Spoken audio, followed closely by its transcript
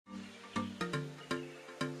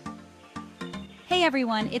Hey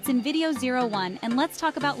everyone, it's in video 01 and let's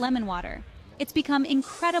talk about lemon water. It's become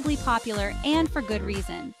incredibly popular and for good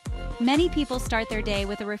reason. Many people start their day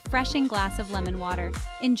with a refreshing glass of lemon water,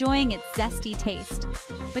 enjoying its zesty taste.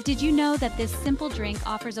 But did you know that this simple drink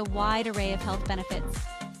offers a wide array of health benefits?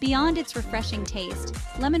 Beyond its refreshing taste,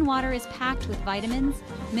 lemon water is packed with vitamins,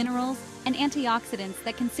 minerals, and antioxidants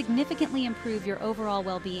that can significantly improve your overall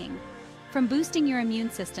well-being. From boosting your immune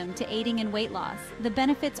system to aiding in weight loss, the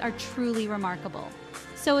benefits are truly remarkable.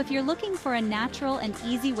 So if you're looking for a natural and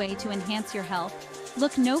easy way to enhance your health,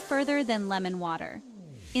 look no further than lemon water.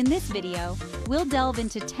 In this video, we'll delve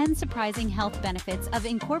into 10 surprising health benefits of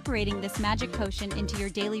incorporating this magic potion into your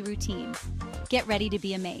daily routine. Get ready to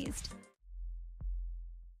be amazed.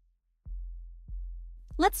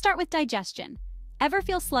 Let's start with digestion. Ever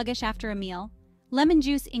feel sluggish after a meal? Lemon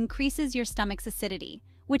juice increases your stomach's acidity,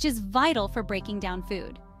 which is vital for breaking down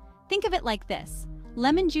food. Think of it like this.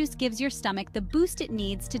 Lemon juice gives your stomach the boost it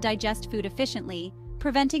needs to digest food efficiently,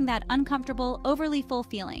 preventing that uncomfortable, overly full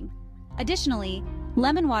feeling. Additionally,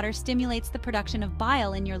 lemon water stimulates the production of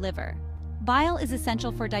bile in your liver. Bile is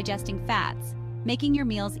essential for digesting fats, making your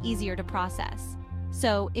meals easier to process.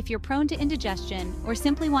 So, if you're prone to indigestion or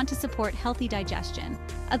simply want to support healthy digestion,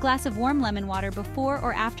 a glass of warm lemon water before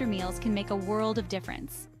or after meals can make a world of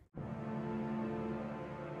difference.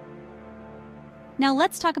 Now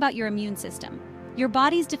let's talk about your immune system, your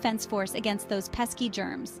body's defense force against those pesky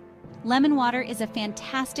germs. Lemon water is a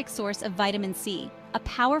fantastic source of vitamin C, a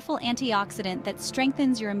powerful antioxidant that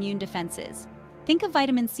strengthens your immune defenses. Think of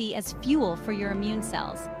vitamin C as fuel for your immune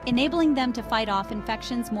cells, enabling them to fight off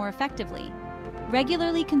infections more effectively.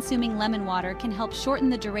 Regularly consuming lemon water can help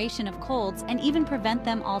shorten the duration of colds and even prevent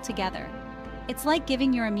them altogether. It's like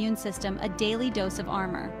giving your immune system a daily dose of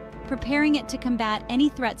armor, preparing it to combat any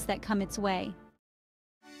threats that come its way.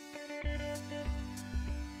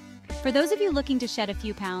 For those of you looking to shed a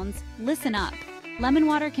few pounds, listen up. Lemon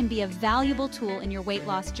water can be a valuable tool in your weight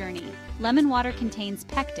loss journey. Lemon water contains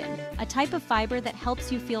pectin, a type of fiber that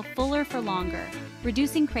helps you feel fuller for longer,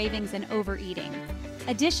 reducing cravings and overeating.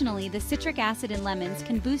 Additionally, the citric acid in lemons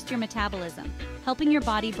can boost your metabolism, helping your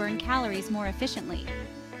body burn calories more efficiently.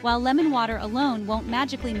 While lemon water alone won't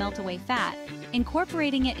magically melt away fat,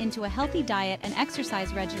 incorporating it into a healthy diet and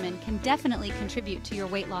exercise regimen can definitely contribute to your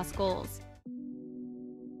weight loss goals.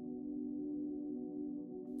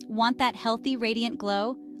 Want that healthy, radiant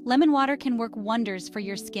glow? Lemon water can work wonders for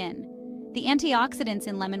your skin. The antioxidants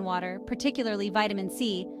in lemon water, particularly vitamin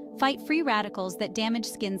C, fight free radicals that damage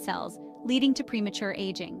skin cells, leading to premature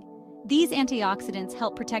aging. These antioxidants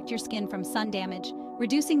help protect your skin from sun damage,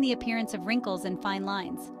 reducing the appearance of wrinkles and fine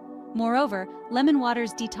lines. Moreover, lemon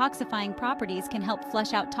water's detoxifying properties can help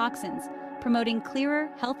flush out toxins, promoting clearer,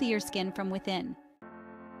 healthier skin from within.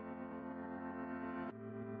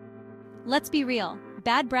 Let's be real.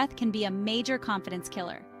 Bad breath can be a major confidence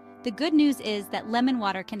killer. The good news is that lemon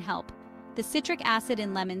water can help. The citric acid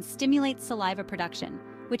in lemons stimulates saliva production,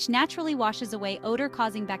 which naturally washes away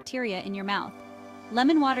odor-causing bacteria in your mouth.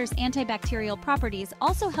 Lemon water's antibacterial properties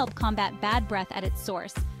also help combat bad breath at its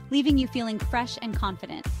source, leaving you feeling fresh and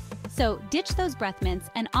confident. So, ditch those breath mints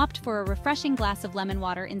and opt for a refreshing glass of lemon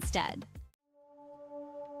water instead.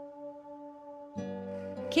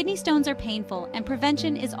 Kidney stones are painful, and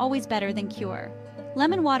prevention is always better than cure.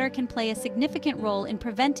 Lemon water can play a significant role in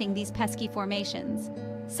preventing these pesky formations.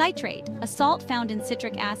 Citrate, a salt found in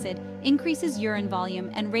citric acid, increases urine volume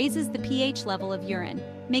and raises the pH level of urine,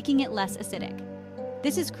 making it less acidic.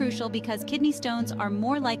 This is crucial because kidney stones are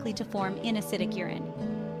more likely to form in acidic urine.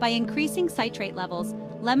 By increasing citrate levels,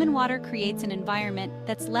 lemon water creates an environment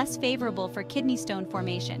that's less favorable for kidney stone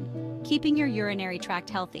formation, keeping your urinary tract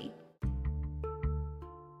healthy.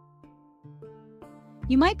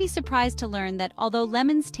 You might be surprised to learn that although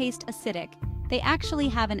lemons taste acidic, they actually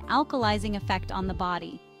have an alkalizing effect on the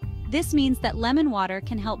body. This means that lemon water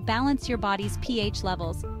can help balance your body's pH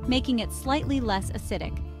levels, making it slightly less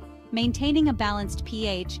acidic. Maintaining a balanced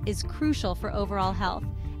pH is crucial for overall health,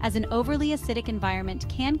 as an overly acidic environment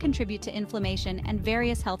can contribute to inflammation and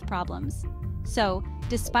various health problems. So,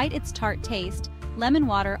 despite its tart taste, lemon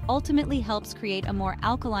water ultimately helps create a more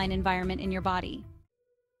alkaline environment in your body.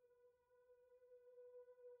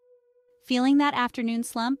 Feeling that afternoon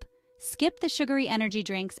slump? Skip the sugary energy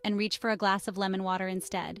drinks and reach for a glass of lemon water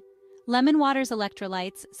instead. Lemon water's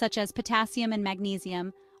electrolytes, such as potassium and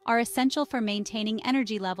magnesium, are essential for maintaining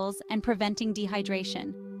energy levels and preventing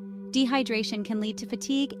dehydration. Dehydration can lead to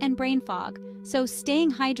fatigue and brain fog, so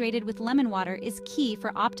staying hydrated with lemon water is key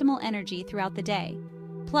for optimal energy throughout the day.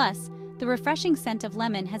 Plus, the refreshing scent of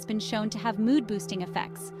lemon has been shown to have mood-boosting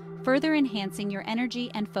effects, further enhancing your energy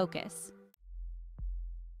and focus.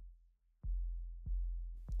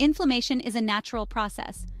 Inflammation is a natural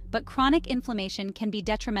process, but chronic inflammation can be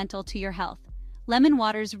detrimental to your health. Lemon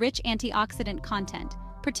water's rich antioxidant content,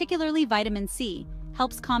 particularly vitamin C,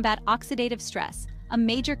 helps combat oxidative stress, a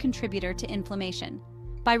major contributor to inflammation.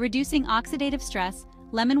 By reducing oxidative stress,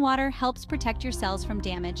 lemon water helps protect your cells from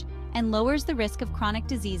damage and lowers the risk of chronic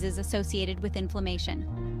diseases associated with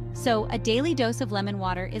inflammation. So, a daily dose of lemon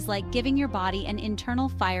water is like giving your body an internal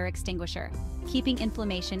fire extinguisher, keeping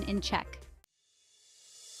inflammation in check.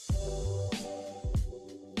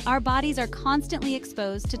 Our bodies are constantly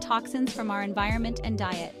exposed to toxins from our environment and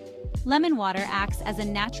diet. Lemon water acts as a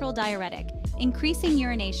natural diuretic, increasing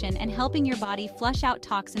urination and helping your body flush out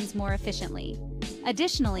toxins more efficiently.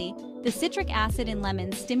 Additionally, the citric acid in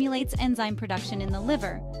lemons stimulates enzyme production in the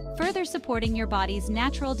liver, further supporting your body's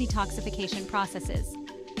natural detoxification processes.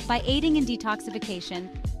 By aiding in detoxification,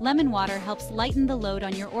 lemon water helps lighten the load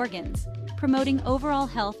on your organs, promoting overall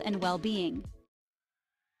health and well-being.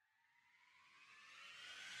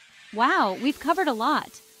 Wow, we've covered a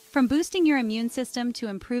lot. From boosting your immune system to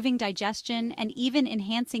improving digestion and even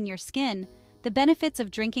enhancing your skin, the benefits of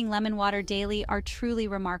drinking lemon water daily are truly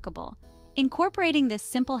remarkable. Incorporating this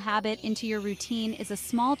simple habit into your routine is a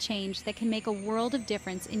small change that can make a world of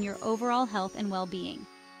difference in your overall health and well-being.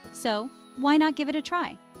 So, why not give it a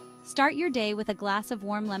try? Start your day with a glass of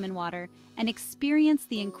warm lemon water and experience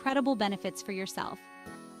the incredible benefits for yourself.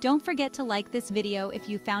 Don't forget to like this video if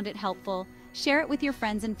you found it helpful, share it with your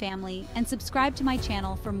friends and family, and subscribe to my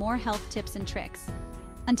channel for more health tips and tricks.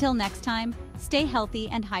 Until next time, stay healthy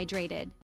and hydrated.